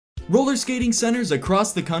Roller skating centers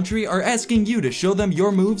across the country are asking you to show them your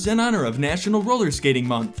moves in honor of National Roller Skating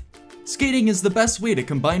Month. Skating is the best way to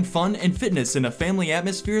combine fun and fitness in a family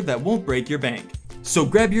atmosphere that won't break your bank. So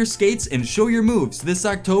grab your skates and show your moves this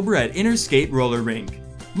October at InterskateRollerRink,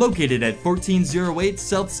 located at 1408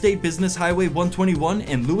 South State Business Highway 121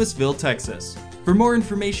 in Lewisville, Texas. For more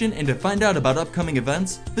information and to find out about upcoming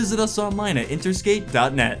events, visit us online at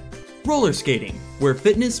interskate.net. Roller skating, where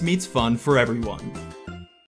fitness meets fun for everyone.